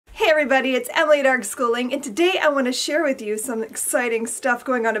everybody, it's Emily at ARG Schooling, and today I want to share with you some exciting stuff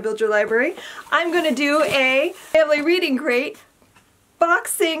going on at Build Your Library. I'm going to do a family reading crate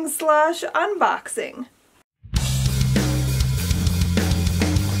boxing / unboxing.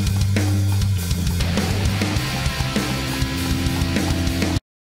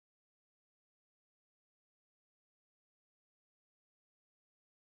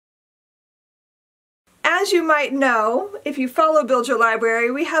 As you might know, if you follow Build Your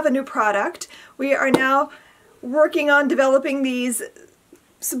Library, we have a new product. We are now working on developing these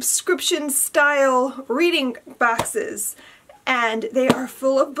subscription-style reading boxes, and they are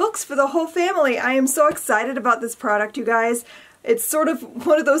full of books for the whole family. I am so excited about this product, you guys. It's sort of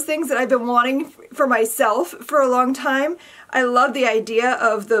one of those things that I've been wanting for myself for a long time. I love the idea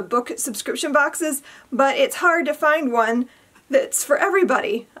of the book subscription boxes, but it's hard to find one that's for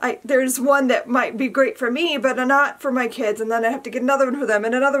everybody. There's one that might be great for me, but not for my kids, and then I have to get another one for them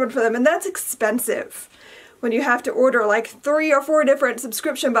and another one for them, and that's expensive when you have to order like 3 or 4 different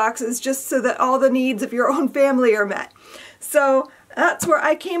subscription boxes just so that all the needs of your own family are met. So that's where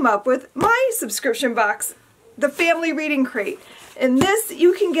I came up with my subscription box, the Family Reading Crate. In this,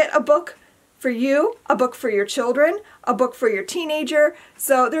 you can get a book for you, a book for your children, a book for your teenager,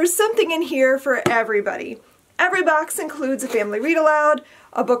 so there's something in here for everybody. Every box includes a family read aloud,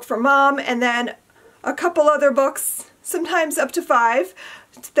 a book for mom, and then a couple other books, sometimes up to 5,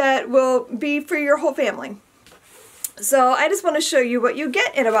 that will be for your whole family. So I just want to show you what you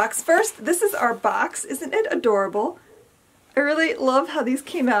get in a box. First, this is our box. Isn't it adorable? I really love how these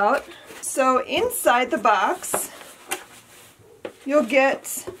came out. So inside the box, you'll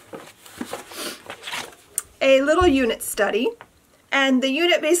get a little unit study. And the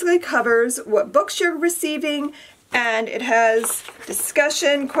unit basically covers what books you're receiving, and it has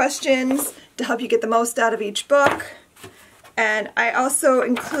discussion questions to help you get the most out of each book. And I also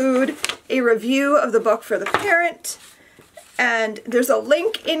include a review of the book for the parent. And there's a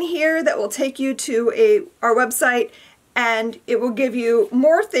link in here that will take you to our website, and it will give you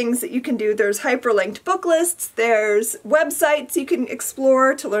more things that you can do. There's hyperlinked book lists, there's websites you can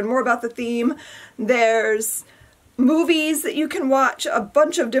explore to learn more about the theme, there's movies that you can watch, a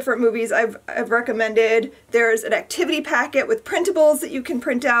bunch of different movies I've recommended. There's an activity packet with printables that you can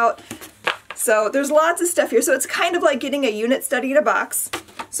print out. So there's lots of stuff here. So it's kind of like getting a unit study in a box.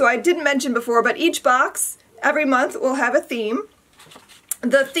 So I didn't mention before, but each box every month will have a theme.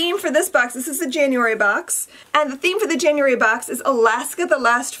 The theme for this box, this is the January box, and the theme for the January box is Alaska, the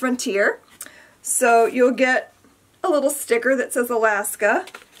Last Frontier. So you'll get a little sticker that says Alaska,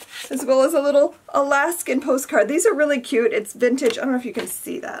 as well as a little Alaskan postcard. These are really cute. It's vintage. I don't know if you can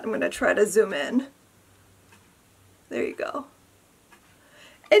see that. I'm going to try to zoom in. There you go.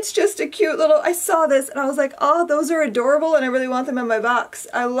 It's just a cute little, I saw this and I was like, oh, those are adorable and I really want them in my box.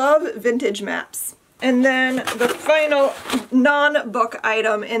 I love vintage maps. And then the final non-book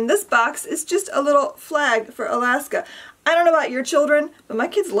item in this box is just a little flag for Alaska. I don't know about your children, but my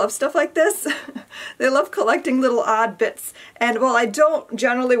kids love stuff like this. They love collecting little odd bits. And while I don't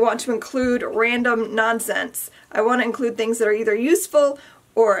generally want to include random nonsense, I want to include things that are either useful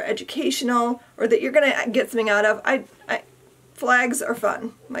or educational or that you're going to get something out of. Flags are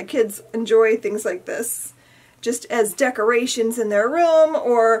fun. My kids enjoy things like this, just as decorations in their room,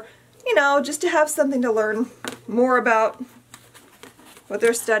 or, you know, just to have something to learn more about what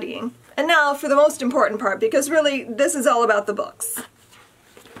they're studying. And now for the most important part, because really this is all about the books.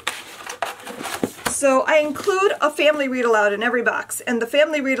 So I include a family read aloud in every box, and the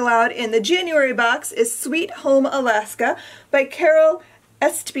family read aloud in the January box is Sweet Home Alaska by Carol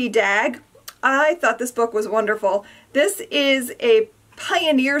Estby-Dagg. I thought this book was wonderful. This is a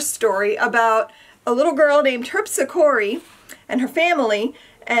pioneer story about a little girl named Terpsichore and her family,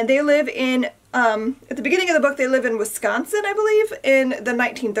 and they live in at the beginning of the book, they live in Wisconsin, I believe, in the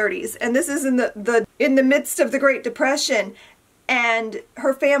 1930s. And this is in the midst of the Great Depression. And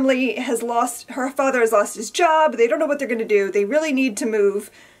her family has lost, her father has lost his job. They don't know what they're going to do. They really need to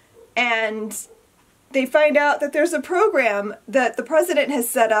move. And they find out that there's a program that the president has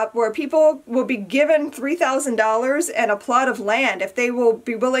set up where people will be given $3,000 and a plot of land if they will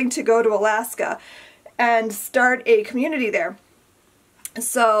be willing to go to Alaska and start a community there.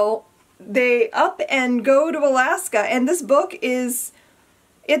 So they up and go to Alaska, and this book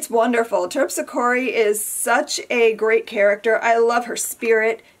it's wonderful. Terpsichore is such a great character. I love her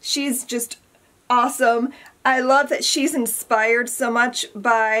spirit. She's just awesome. I love that she's inspired so much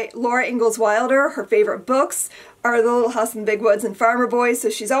by Laura Ingalls Wilder. Her favorite books are The Little House in the Big Woods and Farmer Boys,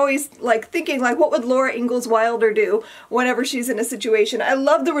 so she's always like thinking like, what would Laura Ingalls Wilder do whenever she's in a situation? I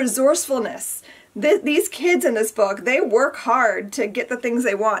love the resourcefulness these kids in this book, they work hard to get the things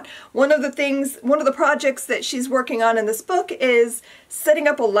they want. One of the projects that she's working on in this book is setting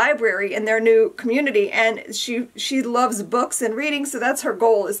up a library in their new community, and she loves books and reading, so that's her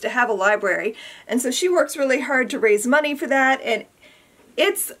goal, is to have a library. And so she works really hard to raise money for that, and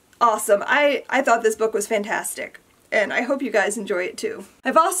it's awesome. I thought this book was fantastic, and I hope you guys enjoy it too.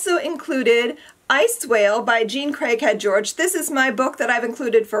 I've also included Ice Whale by Jean Craighead George. This is my book that I've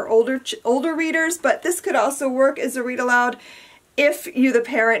included for older readers, but this could also work as a read aloud if you, the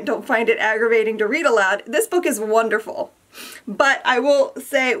parent, don't find it aggravating to read aloud. This book is wonderful. But I will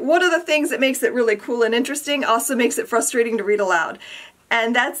say one of the things that makes it really cool and interesting also makes it frustrating to read aloud.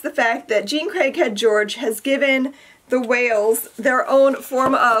 And that's the fact that Jean Craighead George has given the whales their own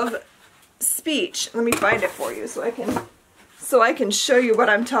form of speech. Let me find it for you so I can show you what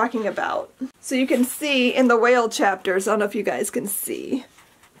I'm talking about. So you can see in the whale chapters, I don't know if you guys can see,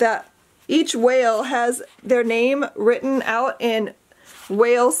 that each whale has their name written out in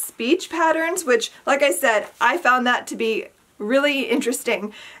whale speech patterns, which, like I said, I found that to be really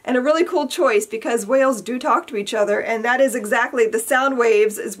interesting and a really cool choice, because whales do talk to each other, and that is exactly, the sound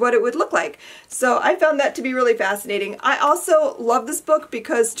waves is what it would look like. So I found that to be really fascinating. I also love this book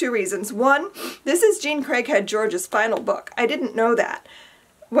because two reasons. One, this is Jean Craighead George's final book. I didn't know that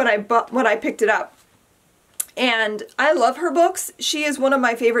when I picked it up. And I love her books. She is one of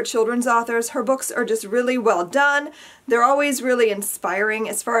my favorite children's authors. Her books are just really well done. They're always really inspiring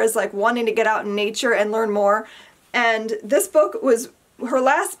as far as like wanting to get out in nature and learn more. And this book was her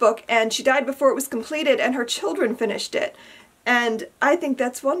last book, and she died before it was completed, and her children finished it. And I think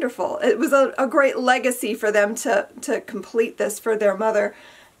that's wonderful. It was a great legacy for them to complete this for their mother.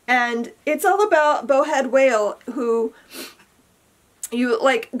 And it's all about Bowhead Whale, who you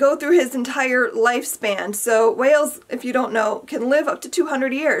like go through his entire lifespan. So whales, if you don't know, can live up to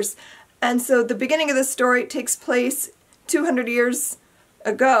 200 years. And so the beginning of the story takes place 200 years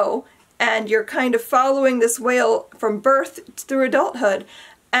ago, and you're kind of following this whale from birth through adulthood.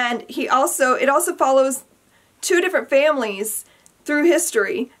 And it also follows two different families through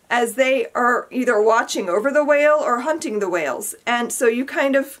history as they are either watching over the whale or hunting the whales. And so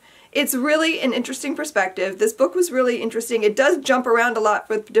it's really an interesting perspective. This book was really interesting. It does jump around a lot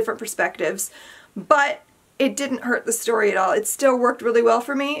with different perspectives, but it didn't hurt the story at all. It still worked really well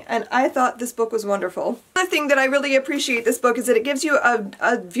for me, and I thought this book was wonderful. Another thing that I really appreciate this book is that it gives you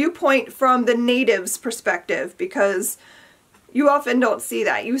a viewpoint from the natives' perspective, because you often don't see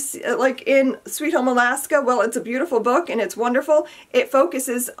that. You see, like in Sweet Home Alaska, well, it's a beautiful book and it's wonderful. It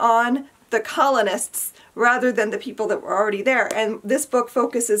focuses on the colonists rather than the people that were already there, and this book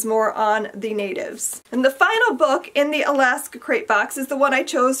focuses more on the natives. And the final book in the Alaska Crate Box is the one I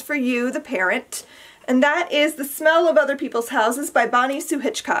chose for you, the parent, and that is The Smell of Other People's Houses by Bonnie Sue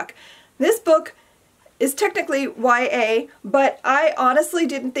Hitchcock. This book is technically YA, but I honestly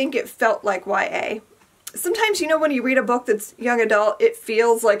didn't think it felt like YA. Sometimes, you know, when you read a book that's young adult, it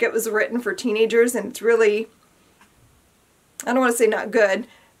feels like it was written for teenagers, and it's really, I don't want to say not good,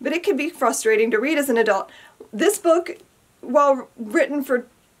 but it can be frustrating to read as an adult. This book, while written for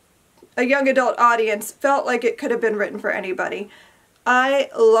a young adult audience, felt like it could have been written for anybody. I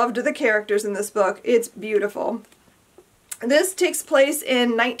loved the characters in this book. It's beautiful. This takes place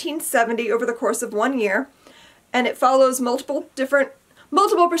in 1970 over the course of 1 year, and it follows multiple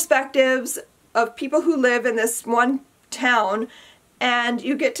perspectives of people who live in this one town, and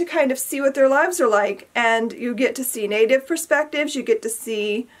you get to kind of see what their lives are like, and you get to see native perspectives, you get to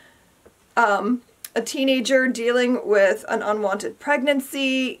see a teenager dealing with an unwanted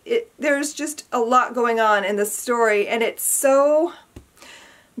pregnancy. There's just a lot going on in this story, and it's so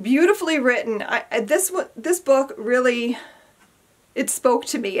beautifully written. This book really, it spoke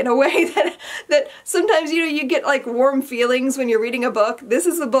to me in a way that sometimes, you know, you get like warm feelings when you're reading a book. This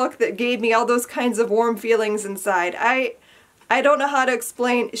is the book that gave me all those kinds of warm feelings inside. I don't know how to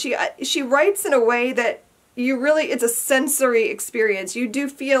explain. She writes in a way that it's a sensory experience. You do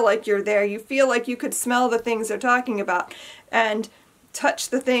feel like you're there. You feel like you could smell the things they're talking about and touch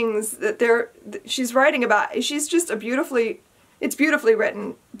the things that she's writing about. She's just it's beautifully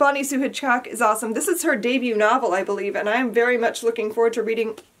written. Bonnie Sue Hitchcock is awesome. This is her debut novel, I believe, and I'm very much looking forward to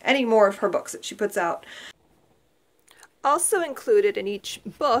reading any more of her books that she puts out. Also included in each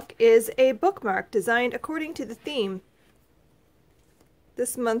book is a bookmark designed according to the theme.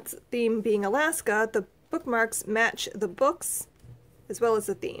 This month's theme being Alaska, the bookmarks match the books as well as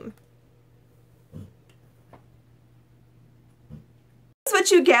the theme. That's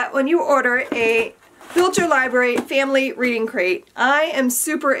what you get when you order a Build Your Library Family Reading Crate. I am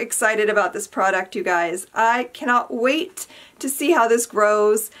super excited about this product, you guys. I cannot wait to see how this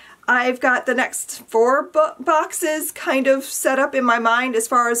grows. I've got the next 4 boxes kind of set up in my mind as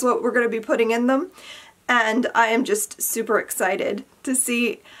far as what we're going to be putting in them. And I am just super excited to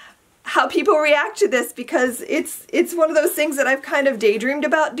see how people react to this, because it's one of those things that I've kind of daydreamed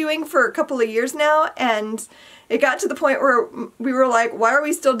about doing for a couple of years now, and it got to the point where we were like, why are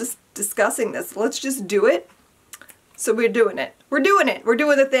we still discussing this? Let's just do it. So we're doing it. We're doing it. We're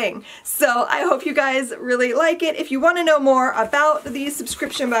doing the thing. So I hope you guys really like it. If you want to know more about these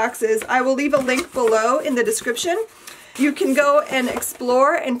subscription boxes, I will leave a link below in the description. You can go and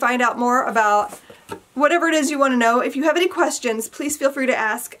explore and find out more about whatever it is you want to know. If you have any questions, please feel free to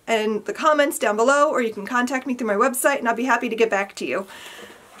ask in the comments down below, or you can contact me through my website and I'll be happy to get back to you.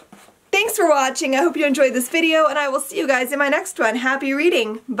 Thanks for watching. I hope you enjoyed this video, and I will see you guys in my next one. Happy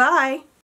reading. Bye.